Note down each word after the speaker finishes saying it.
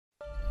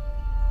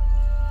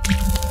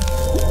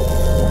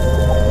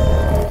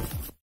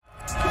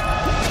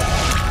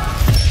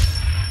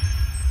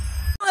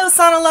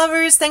sauna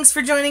lovers, thanks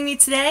for joining me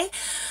today.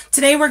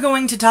 Today we're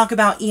going to talk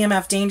about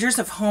EMF dangers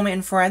of home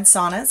infrared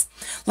saunas.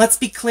 Let's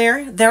be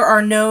clear, there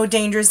are no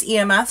dangerous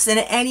EMFs in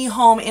any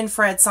home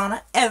infrared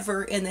sauna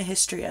ever in the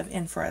history of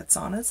infrared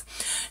saunas.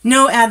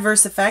 No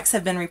adverse effects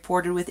have been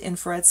reported with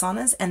infrared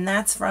saunas, and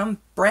that's from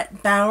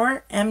Brett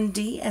Bauer,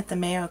 MD at the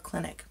Mayo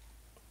Clinic.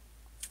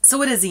 So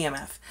what is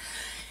EMF?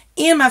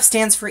 EMF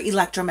stands for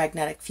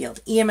electromagnetic field.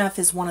 EMF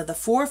is one of the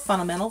four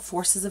fundamental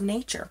forces of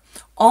nature.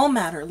 All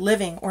matter,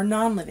 living or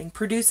non-living,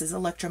 produces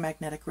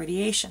electromagnetic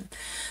radiation.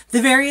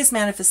 The various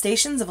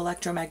manifestations of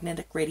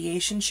electromagnetic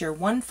radiation share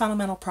one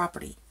fundamental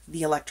property,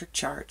 the electric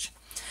charge.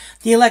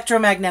 The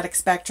electromagnetic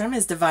spectrum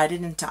is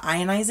divided into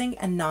ionizing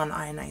and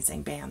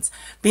non-ionizing bands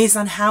based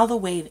on how the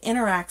wave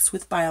interacts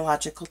with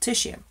biological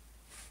tissue.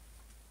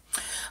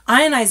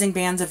 Ionizing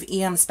bands of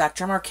EM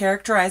spectrum are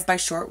characterized by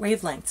short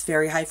wavelengths,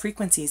 very high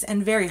frequencies,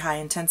 and very high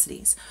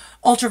intensities.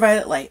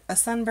 Ultraviolet light, a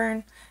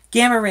sunburn,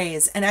 gamma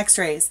rays, and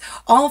X-rays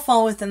all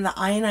fall within the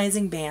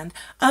ionizing band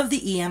of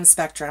the EM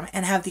spectrum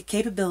and have the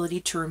capability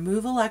to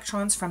remove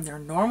electrons from their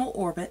normal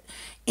orbit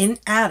in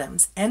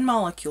atoms and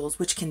molecules,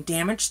 which can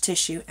damage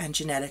tissue and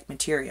genetic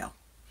material.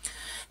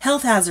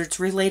 Health hazards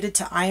related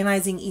to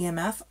ionizing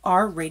EMF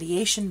are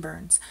radiation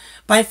burns.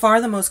 By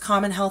far the most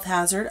common health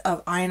hazard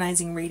of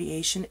ionizing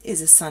radiation is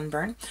a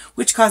sunburn,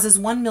 which causes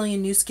 1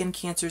 million new skin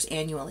cancers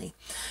annually.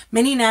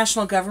 Many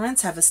national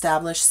governments have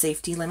established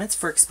safety limits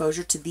for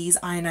exposure to these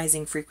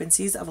ionizing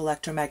frequencies of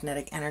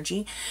electromagnetic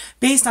energy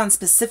based on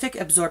specific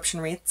absorption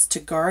rates to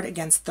guard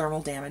against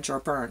thermal damage or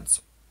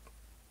burns.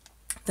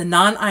 The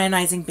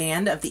non-ionizing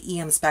band of the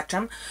EM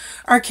spectrum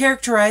are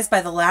characterized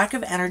by the lack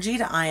of energy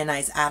to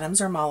ionize atoms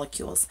or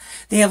molecules.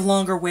 They have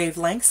longer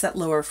wavelengths at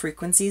lower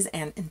frequencies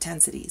and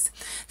intensities.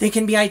 They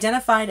can be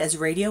identified as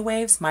radio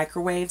waves,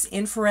 microwaves,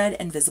 infrared,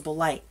 and visible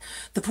light.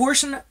 The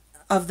portion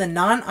of the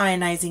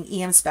non-ionizing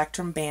EM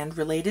spectrum band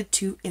related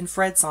to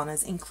infrared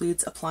saunas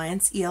includes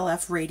appliance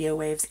ELF radio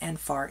waves and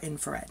far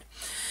infrared.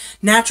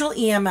 Natural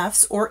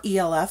EMFs or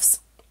ELFs,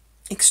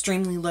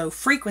 extremely low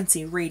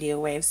frequency radio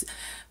waves,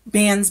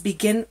 bands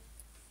begin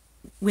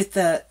with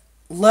the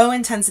low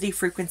intensity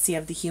frequency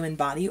of the human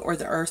body or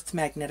the Earth's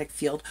magnetic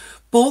field.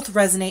 Both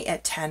resonate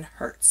at 10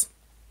 Hertz.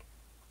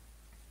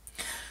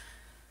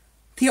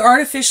 The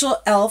artificial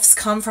ELFs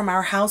come from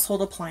our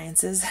household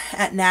appliances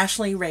at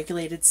nationally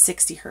regulated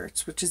 60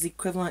 Hertz, which is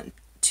equivalent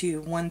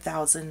to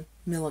 1,000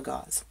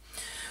 milligauss.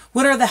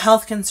 What are the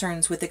health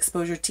concerns with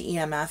exposure to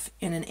EMF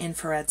in an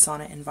infrared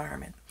sauna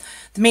environment?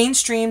 The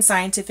mainstream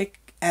scientific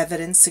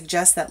evidence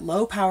suggests that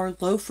low power,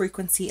 low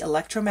frequency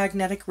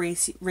electromagnetic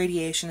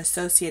radiation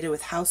associated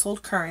with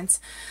household currents,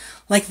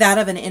 like that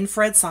of an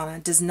infrared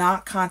sauna, does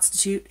not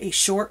constitute a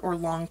short or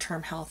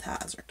long-term health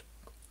hazard.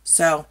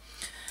 So,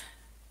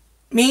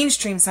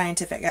 mainstream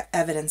scientific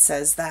evidence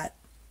says that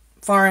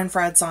far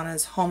infrared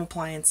saunas, home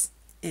appliance,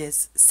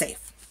 is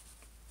safe,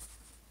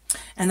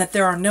 and that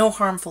there are no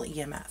harmful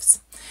EMFs.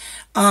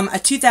 A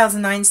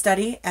 2009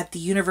 study at the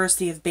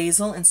University of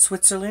Basel in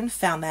Switzerland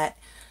found that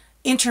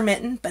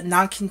intermittent but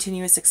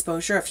non-continuous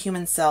exposure of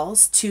human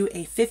cells to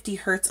a 50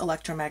 Hertz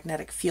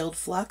electromagnetic field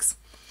flux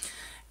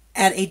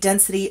at a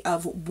density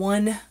of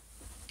 1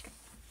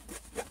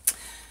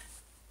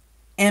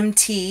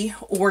 MT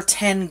or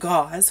 10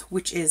 gauss,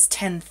 which is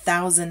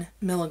 10,000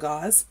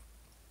 milligauss,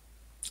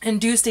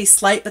 induced a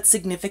slight but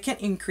significant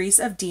increase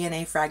of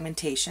DNA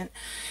fragmentation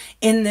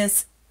in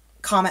this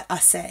comet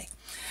assay.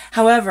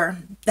 However,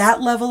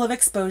 that level of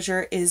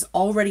exposure is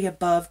already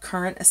above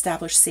current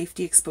established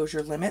safety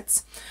exposure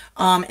limits.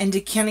 And to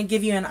kind of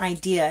give you an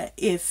idea,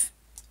 if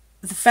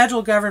the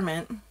federal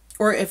government,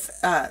 or if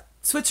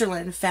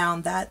Switzerland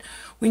found that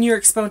when you're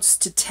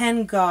exposed to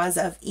 10 gauss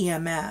of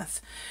EMF,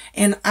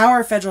 and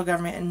our federal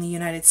government in the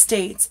United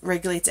States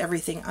regulates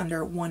everything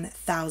under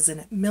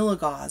 1,000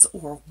 milligauss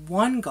or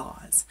 1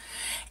 gauss,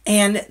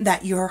 and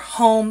that your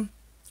home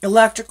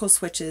electrical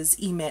switches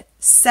emit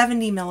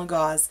 70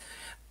 milligauss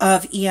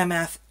of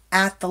EMF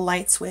at the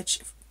light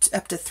switch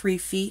up to 3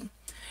 feet.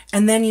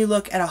 And then you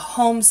look at a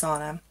home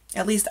sauna,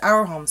 at least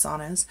our home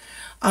saunas,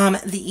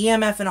 the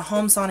EMF in a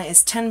home sauna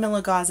is 10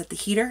 milligauss at the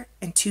heater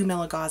and 2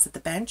 milligauss at the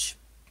bench.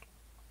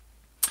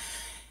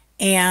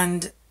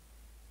 And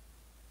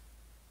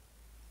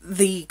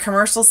the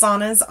commercial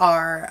saunas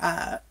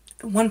are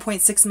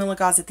 1.6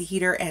 milligauss at the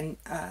heater and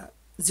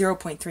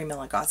 0.3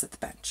 milligauss at the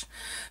bench.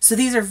 So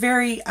these are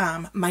very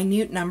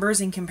minute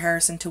numbers in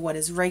comparison to what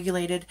is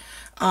regulated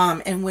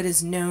and what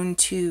is known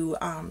to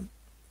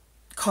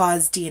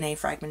cause DNA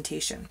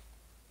fragmentation.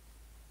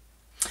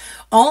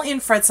 All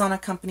infrared sauna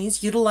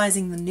companies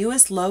utilizing the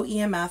newest low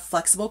EMF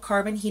flexible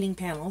carbon heating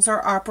panels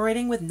are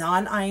operating with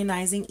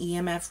non-ionizing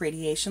EMF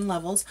radiation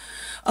levels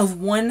of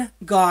 1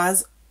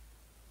 gauss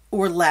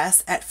or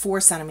less at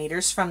 4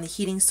 centimeters from the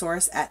heating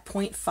source, at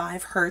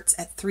 0.5 Hertz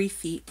at 3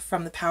 feet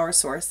from the power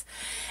source,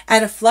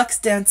 at a flux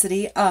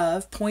density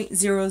of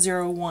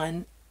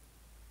 0.001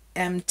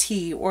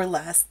 MT or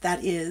less,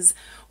 that is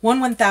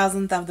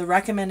 1/1000th of the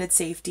recommended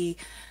safety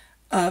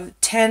of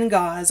 10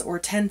 gauss or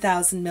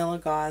 10,000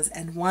 milligauss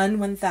and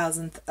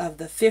 1/1000th of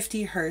the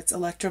 50 hertz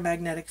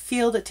electromagnetic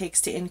field it takes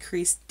to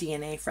increase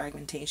DNA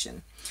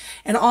fragmentation.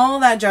 And all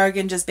that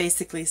jargon just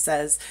basically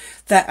says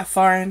that a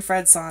far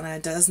infrared sauna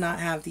does not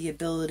have the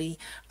ability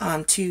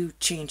to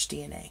change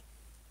DNA,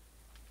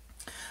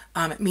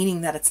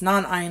 meaning that it's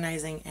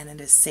non-ionizing and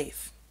it is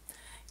safe.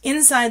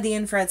 Inside the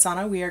infrared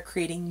sauna, we are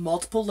creating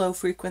multiple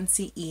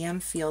low-frequency EM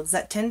fields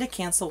that tend to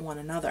cancel one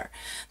another.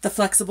 The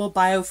flexible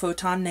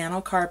biophoton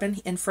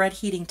nanocarbon infrared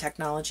heating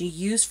technology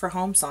used for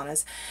home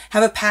saunas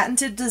have a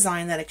patented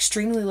design that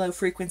extremely low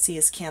frequency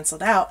is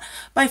canceled out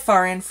by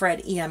far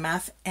infrared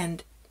EMF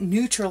and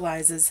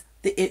neutralizes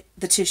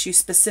the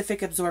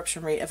tissue-specific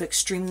absorption rate of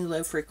extremely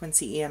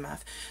low-frequency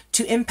EMF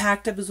to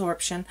impact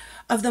absorption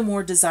of the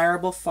more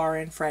desirable far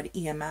infrared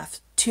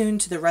EMF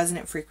tuned to the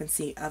resonant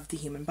frequency of the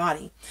human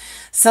body.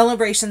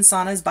 Celebration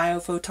Sauna's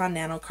biophoton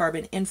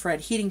nanocarbon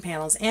infrared heating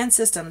panels and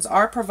systems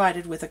are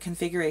provided with a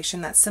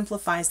configuration that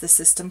simplifies the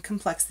system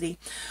complexity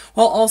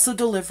while also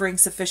delivering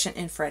sufficient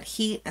infrared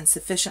heat and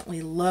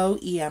sufficiently low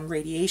EM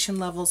radiation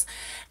levels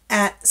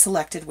at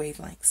selected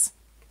wavelengths.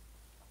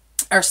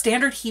 Our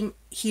standard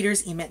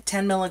heaters emit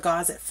 10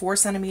 milligauss at 4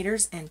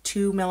 centimeters and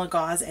 2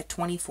 milligauss at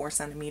 24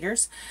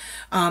 centimeters.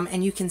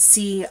 And you can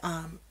see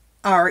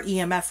our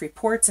EMF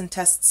reports and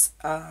tests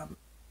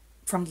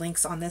from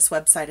links on this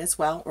website as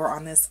well, or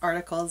on this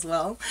article as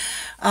well.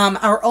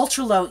 Our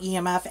ultra-low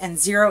EMF and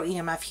zero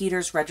EMF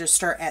heaters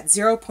register at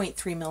 0.3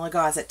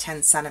 milligauss at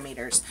 10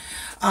 centimeters.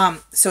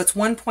 So it's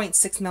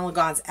 1.6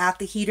 milligauss at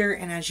the heater,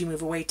 and as you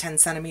move away 10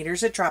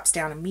 centimeters, it drops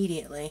down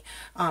immediately.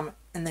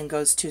 And then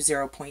goes to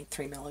 0.3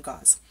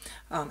 milligauss.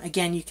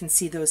 Again, you can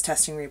see those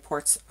testing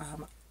reports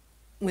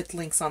with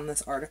links on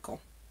this article.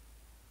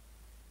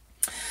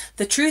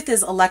 The truth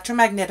is,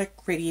 electromagnetic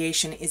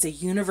radiation is a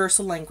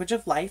universal language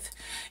of life.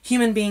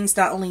 Human beings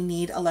not only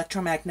need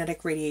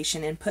electromagnetic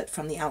radiation input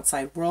from the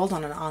outside world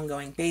on an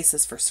ongoing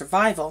basis for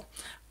survival,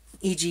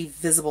 e.g.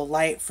 visible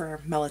light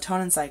for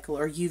melatonin cycle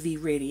or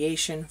UV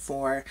radiation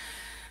for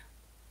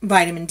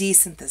vitamin D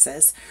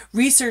synthesis,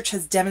 research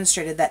has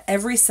demonstrated that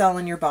every cell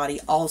in your body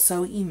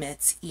also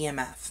emits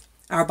EMF.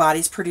 Our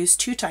bodies produce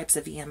two types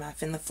of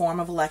EMF in the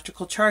form of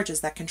electrical charges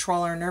that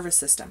control our nervous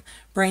system,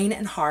 brain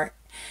and heart,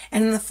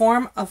 and in the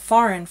form of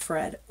far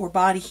infrared or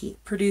body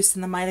heat produced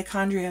in the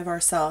mitochondria of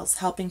our cells,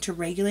 helping to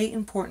regulate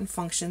important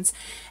functions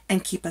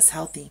and keep us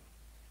healthy.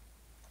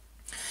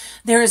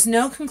 There is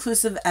no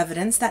conclusive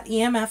evidence that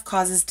EMF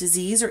causes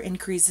disease or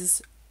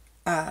increases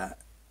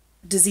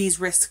disease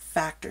risk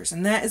factors,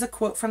 and that is a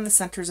quote from the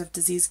Centers of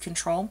Disease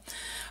Control.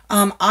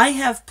 I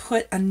have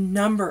put a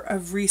number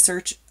of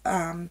research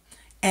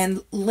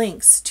and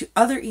links to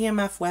other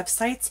EMF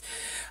websites,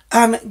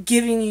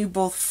 giving you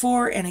both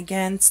for and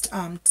against,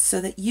 so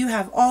that you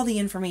have all the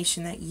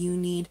information that you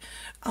need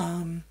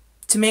to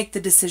make the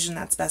decision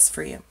that's best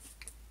for you.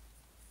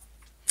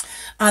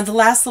 The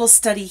last little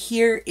study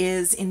here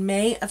is in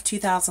May of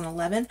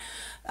 2011.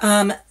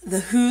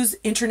 The WHO's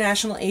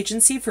International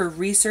Agency for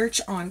Research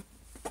on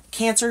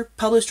Cancer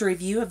published a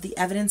review of the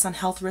evidence on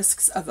health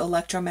risks of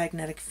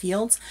electromagnetic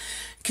fields,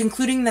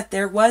 concluding that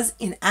there was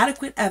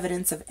inadequate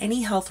evidence of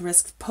any health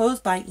risks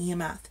posed by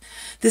EMF.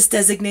 This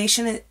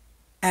designation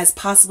as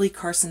possibly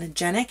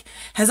carcinogenic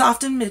has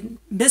often been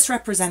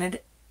misrepresented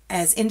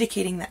as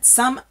indicating that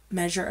some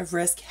measure of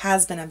risk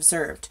has been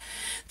observed.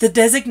 The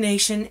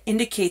designation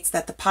indicates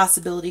that the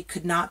possibility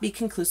could not be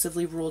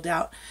conclusively ruled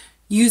out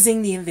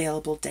using the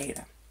available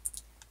data.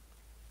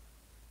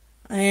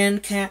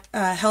 And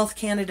Health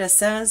Canada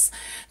says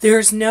there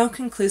is no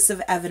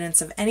conclusive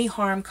evidence of any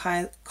harm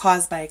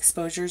caused by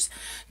exposures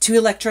to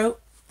electric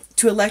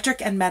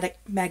and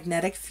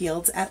magnetic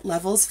fields at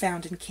levels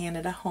found in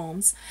Canada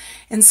homes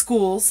and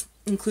schools,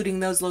 including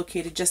those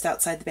located just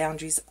outside the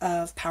boundaries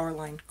of power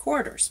line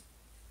corridors.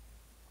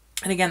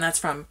 And again, that's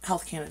from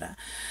Health Canada.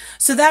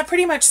 So that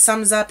pretty much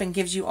sums up and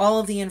gives you all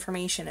of the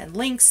information and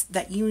links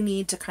that you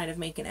need to kind of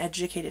make an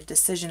educated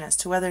decision as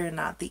to whether or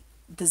not the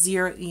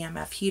zero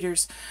EMF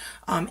heaters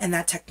and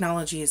that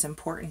technology is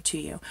important to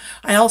you.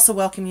 I also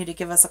welcome you to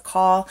give us a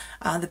call.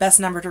 The best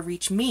number to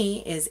reach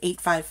me is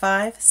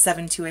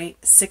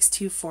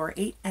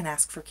 855-728-6248 and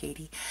ask for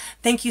Katie.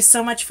 Thank you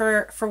so much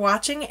for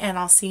watching, and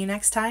I'll see you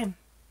next time.